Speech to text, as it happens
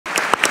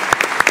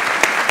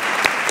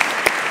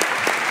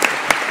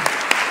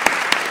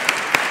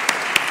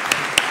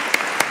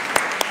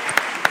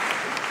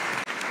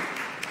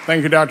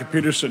Thank you, Dr.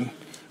 Peterson.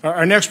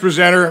 Our next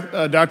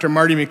presenter, Dr.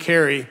 Marty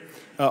Makary,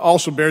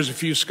 also bears a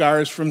few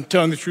scars from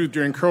telling the truth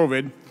during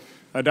COVID.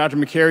 Dr.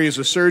 Makary is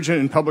a surgeon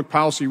and public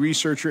policy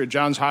researcher at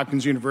Johns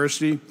Hopkins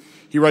University.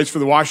 He writes for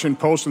the Washington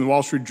Post and the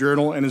Wall Street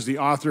Journal and is the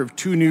author of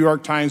 2 New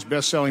York Times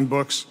best-selling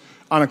books,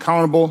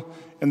 Unaccountable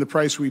and The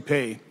Price We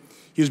Pay.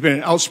 He's been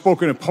an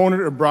outspoken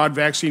opponent of broad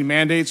vaccine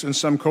mandates and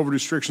some COVID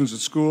restrictions at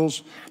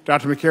schools.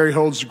 Dr. Makary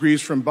holds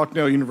degrees from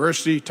Bucknell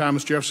University,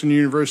 Thomas Jefferson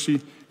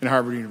University, and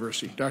Harvard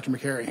University. Dr.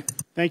 Makary.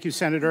 Thank you,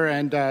 Senator,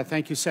 and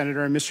thank you,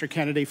 Senator and Mr.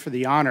 Kennedy, for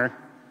the honor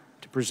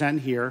to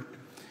present here.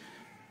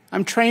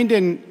 I'm trained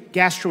in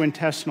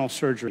gastrointestinal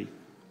surgery.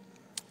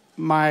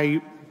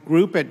 My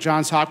group at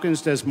Johns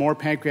Hopkins does more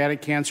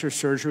pancreatic cancer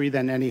surgery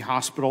than any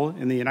hospital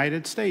in the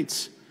United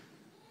States.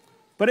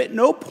 But at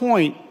no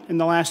point in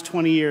the last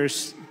 20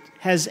 years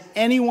has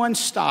anyone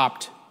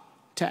stopped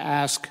to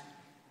ask,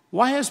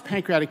 why has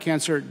pancreatic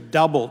cancer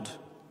doubled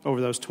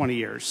over those 20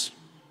 years?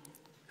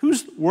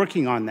 Who's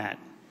working on that?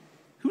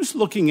 Who's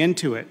looking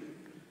into it?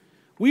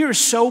 We are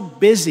so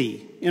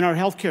busy in our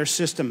healthcare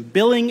system,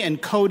 billing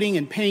and coding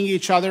and paying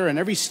each other, and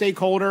every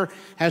stakeholder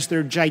has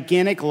their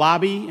gigantic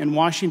lobby in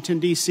Washington,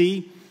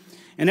 D.C.,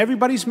 and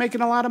everybody's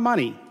making a lot of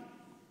money,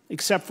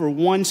 except for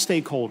one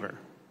stakeholder,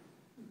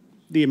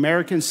 the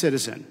American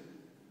citizen.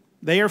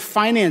 They are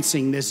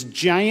financing this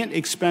giant,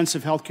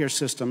 expensive healthcare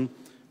system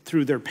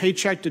through their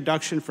paycheck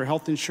deduction for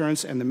health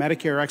insurance and the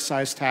Medicare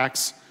excise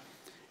tax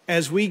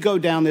as we go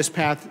down this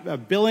path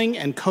of billing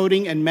and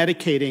coding and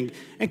medicating.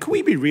 And can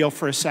we be real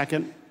for a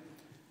second?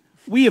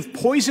 We have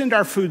poisoned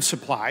our food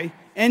supply,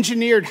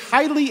 engineered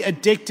highly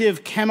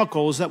addictive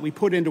chemicals that we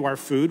put into our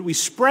food. We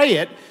spray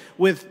it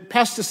with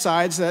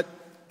pesticides that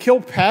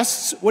kill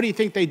pests. What do you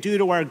think they do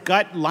to our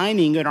gut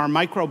lining and our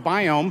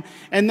microbiome?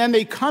 And then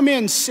they come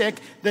in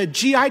sick. The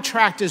GI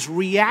tract is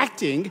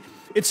reacting.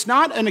 It's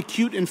not an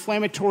acute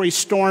inflammatory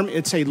storm.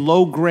 It's a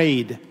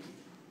low-grade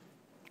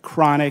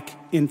chronic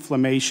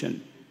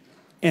inflammation.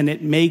 And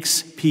it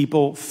makes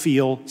people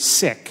feel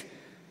sick.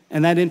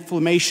 And that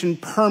inflammation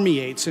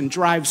permeates and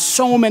drives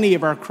so many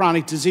of our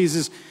chronic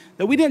diseases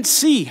that we didn't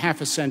see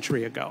half a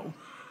century ago.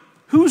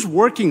 Who's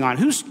working on it?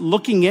 Who's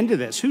looking into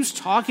this? Who's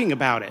talking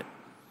about it?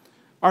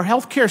 Our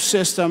healthcare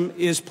system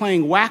is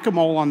playing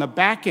whack-a-mole on the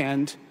back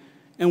end,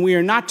 and we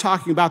are not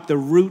talking about the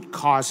root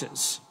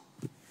causes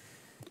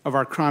of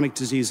our chronic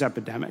disease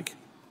epidemic.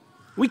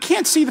 We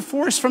can't see the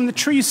forest from the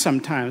trees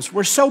sometimes.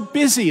 We're so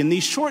busy in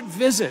these short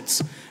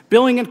visits,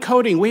 billing and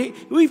coding.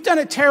 We've done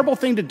a terrible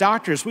thing to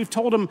doctors. We've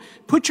told them,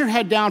 put your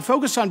head down,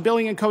 focus on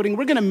billing and coding.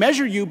 We're going to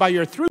measure you by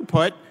your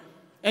throughput,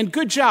 and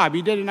good job.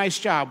 You did a nice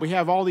job. We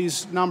have all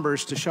these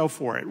numbers to show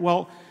for it.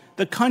 Well,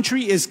 the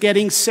country is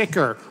getting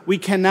sicker. We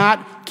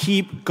cannot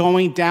keep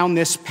going down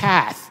this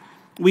path.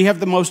 We have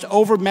the most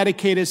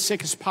over-medicated,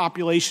 sickest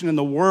population in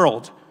the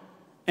world,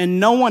 and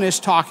no one is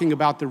talking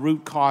about the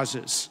root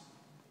causes.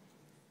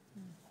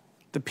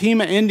 The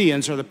Pima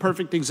Indians are the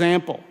perfect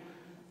example.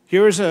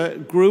 Here's a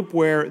group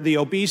where the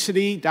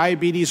obesity,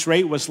 diabetes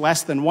rate was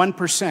less than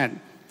 1%.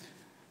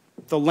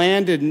 The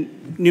land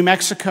in New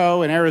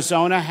Mexico and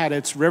Arizona had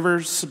its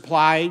river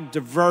supply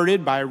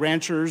diverted by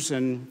ranchers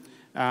and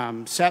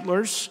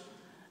settlers,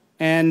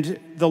 and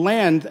the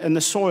land and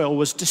the soil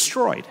was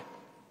destroyed.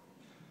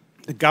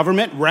 The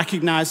government,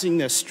 recognizing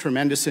this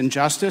tremendous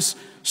injustice,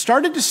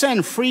 started to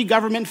send free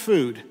government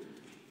food,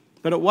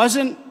 but it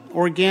wasn't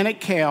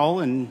organic kale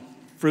and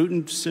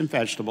fruits and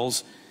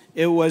vegetables.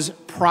 It was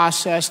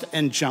processed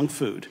and junk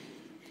food.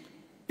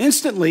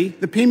 Instantly,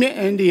 the Pima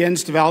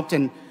Indians developed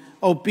an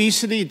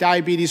obesity,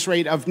 diabetes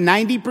rate of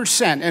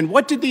 90%. And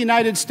what did the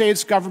United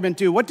States government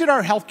do? What did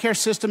our healthcare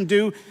system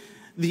do?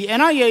 The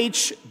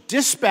NIH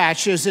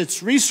dispatches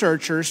its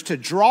researchers to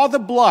draw the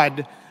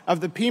blood of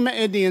the Pima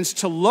Indians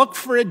to look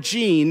for a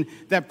gene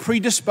that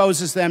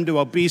predisposes them to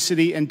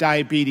obesity and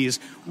diabetes.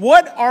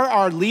 What are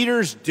our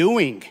leaders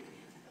doing?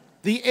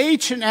 The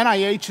H in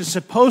NIH is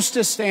supposed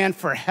to stand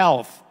for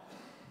health.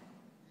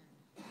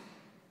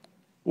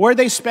 Where are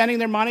they spending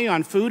their money?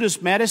 On food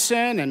as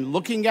medicine and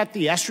looking at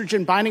the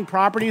estrogen-binding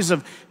properties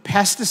of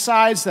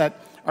pesticides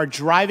that are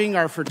driving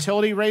our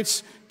fertility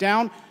rates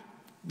down?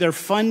 They're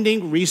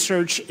funding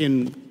research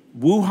in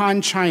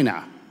Wuhan,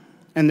 China,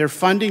 and they're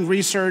funding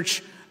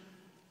research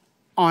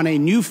on a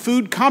new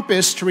food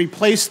compass to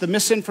replace the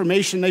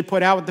misinformation they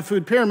put out with the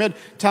food pyramid,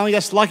 telling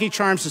us Lucky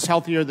Charms is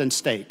healthier than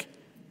steak.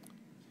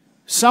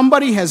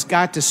 Somebody has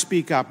got to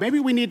speak up.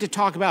 Maybe we need to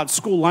talk about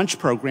school lunch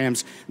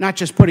programs, not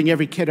just putting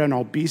every kid on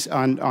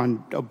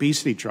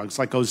obesity drugs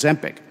like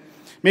Ozempic.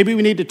 Maybe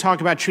we need to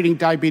talk about treating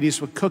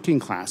diabetes with cooking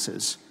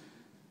classes,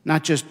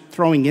 not just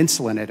throwing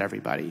insulin at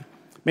everybody.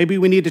 Maybe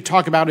we need to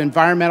talk about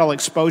environmental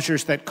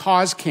exposures that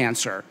cause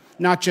cancer,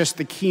 not just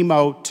the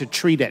chemo to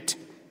treat it.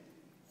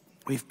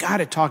 We've got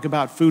to talk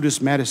about food as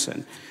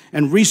medicine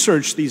and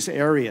research these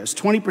areas.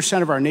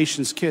 20% of our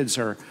nation's kids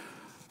are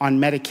on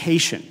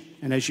medication.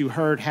 And as you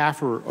heard,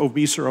 half are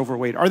obese or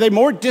overweight. Are they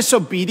more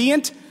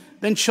disobedient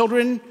than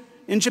children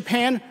in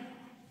Japan?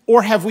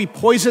 Or have we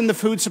poisoned the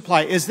food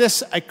supply? Is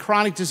this a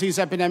chronic disease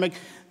epidemic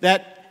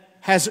that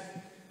has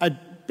a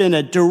been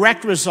a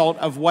direct result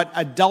of what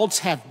adults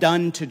have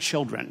done to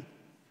children.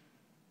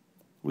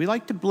 We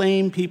like to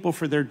blame people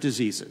for their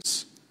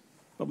diseases,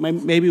 but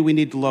maybe we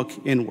need to look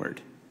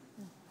inward.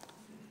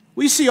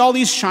 We see all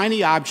these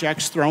shiny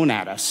objects thrown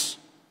at us.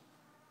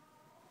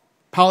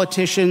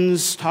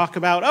 Politicians talk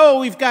about, oh,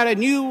 we've got a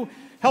new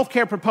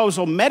healthcare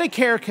proposal.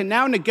 Medicare can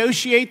now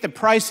negotiate the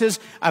prices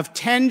of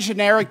 10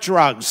 generic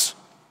drugs.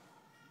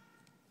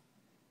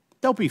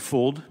 Don't be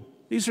fooled.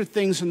 These are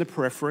things in the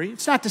periphery.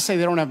 It's not to say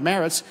they don't have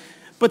merits,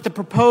 but the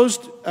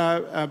proposed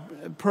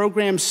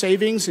program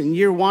savings in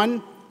year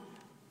one,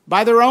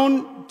 by their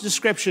own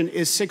description,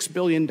 is $6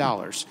 billion.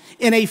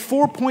 In a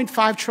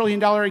 $4.5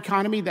 trillion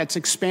economy that's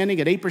expanding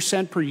at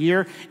 8% per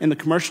year in the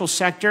commercial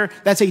sector,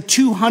 that's a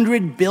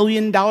 $200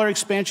 billion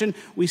expansion.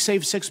 We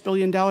save $6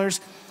 billion.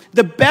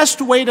 The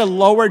best way to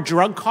lower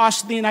drug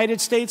costs in the United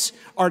States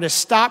are to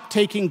stop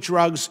taking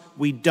drugs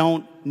we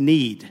don't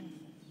need.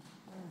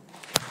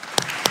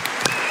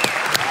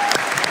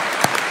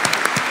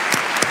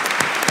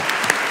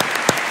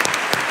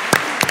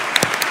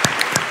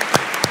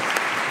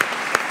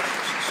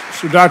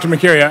 So, Dr.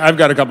 Makary, I've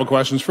got a couple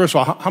questions. First of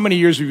all, how many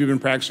years have you been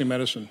practicing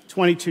medicine?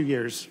 22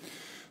 years.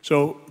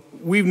 So,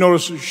 we've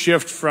noticed a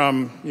shift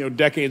from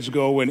decades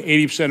ago when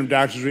 80% of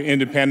doctors were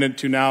independent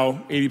to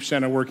now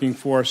 80% are working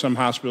for some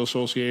hospital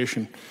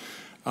association.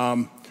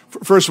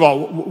 First of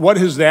all, what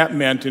has that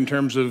meant in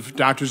terms of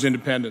doctors'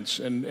 independence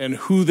and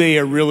who they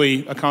are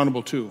really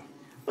accountable to?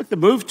 Look, the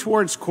move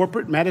towards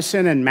corporate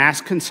medicine and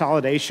mass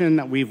consolidation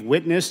that we've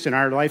witnessed in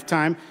our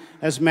lifetime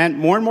has meant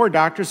more and more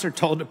doctors are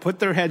told to put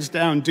their heads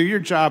down, do your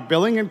job,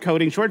 billing and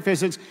coding, short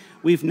visits.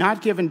 We've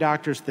not given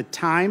doctors the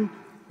time,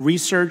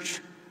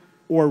 research,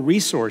 or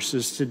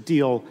resources to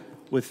deal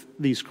with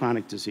these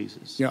chronic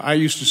diseases. I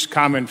used to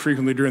comment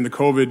frequently during the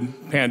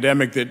COVID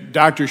pandemic that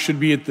doctors should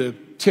be at the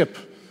tip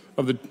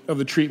of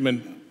the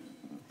treatment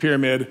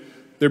pyramid.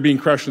 They're being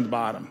crushed at the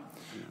bottom.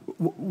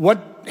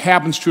 What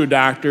happens to a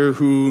doctor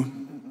who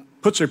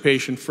puts their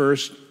patient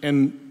first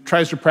and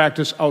tries to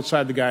practice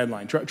outside the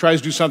guideline, tries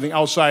to do something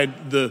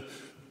outside the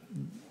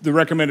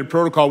recommended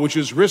protocol, which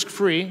is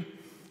risk-free?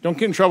 Don't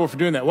get in trouble for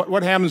doing that.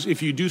 What happens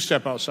if you do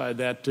step outside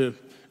that to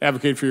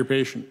advocate for your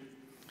patient?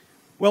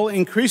 Well,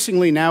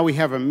 increasingly now we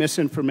have a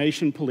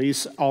misinformation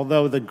police,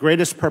 although the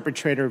greatest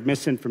perpetrator of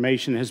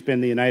misinformation has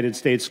been the United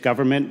States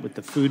government with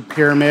the food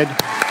pyramid.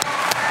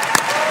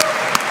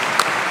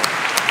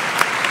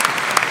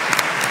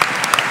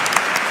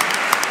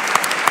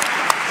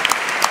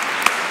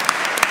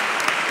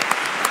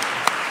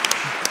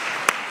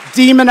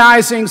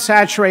 Demonizing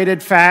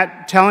saturated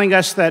fat, telling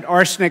us that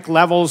arsenic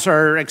levels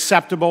are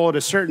acceptable at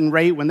a certain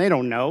rate when they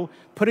don't know,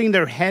 putting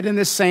their head in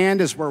the sand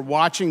as we're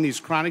watching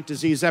these chronic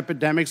disease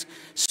epidemics,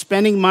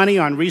 spending money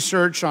on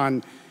research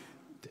on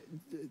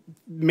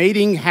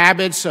mating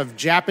habits of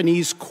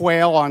Japanese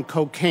quail on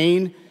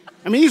cocaine.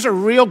 I mean, these are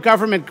real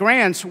government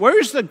grants.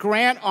 Where's the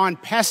grant on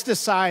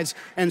pesticides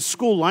and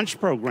school lunch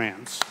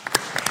programs?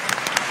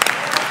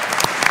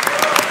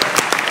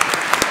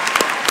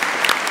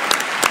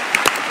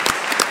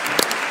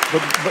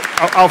 But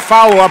I'll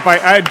follow up. I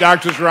had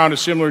doctors around a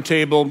similar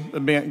table,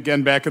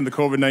 again, back in the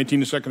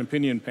COVID-19 Second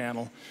Opinion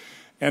panel.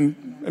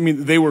 And, I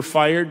mean, they were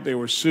fired. They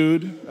were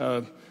sued.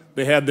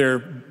 They had their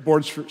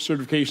board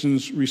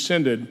certifications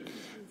rescinded.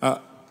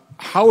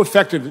 How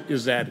effective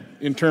is that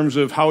in terms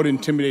of how it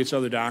intimidates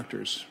other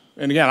doctors?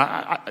 And, again,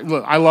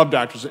 look, I love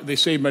doctors. They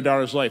saved my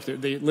daughter's life.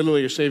 They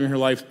literally are saving her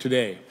life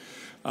today.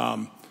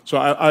 So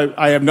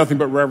I have nothing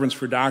but reverence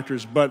for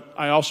doctors. But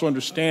I also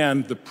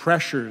understand the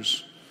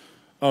pressures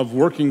of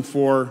working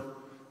for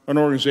an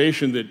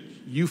organization that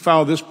you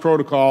follow this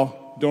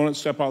protocol, don't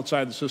step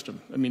outside the system.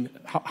 I mean,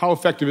 how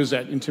effective is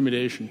that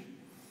intimidation?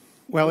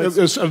 Well,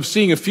 of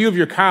seeing a few of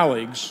your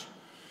colleagues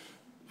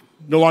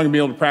no longer be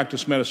able to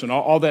practice medicine,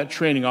 all that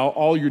training,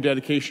 all your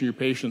dedication to your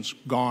patients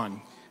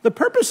gone. The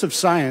purpose of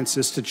science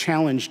is to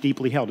challenge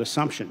deeply held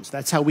assumptions.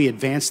 That's how we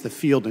advance the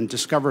field and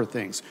discover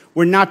things.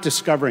 We're not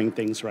discovering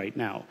things right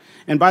now.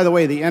 And by the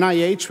way, the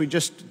NIH, we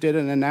just did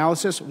an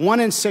analysis. 1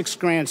 in 6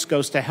 grants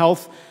goes to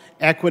health,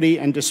 equity,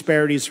 and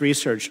disparities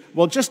research.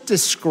 Well, just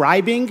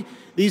describing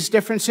these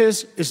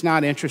differences is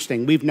not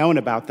interesting. We've known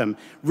about them.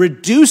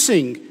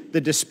 Reducing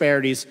the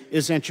disparities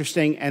is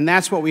interesting, and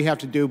that's what we have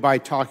to do by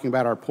talking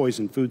about our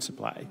poison food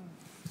supply.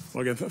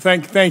 Well, again,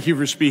 thank you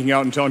for speaking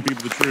out and telling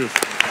people the truth.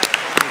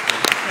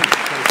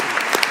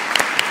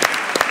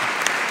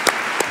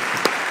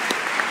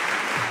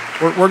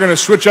 We're going to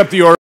switch up the order.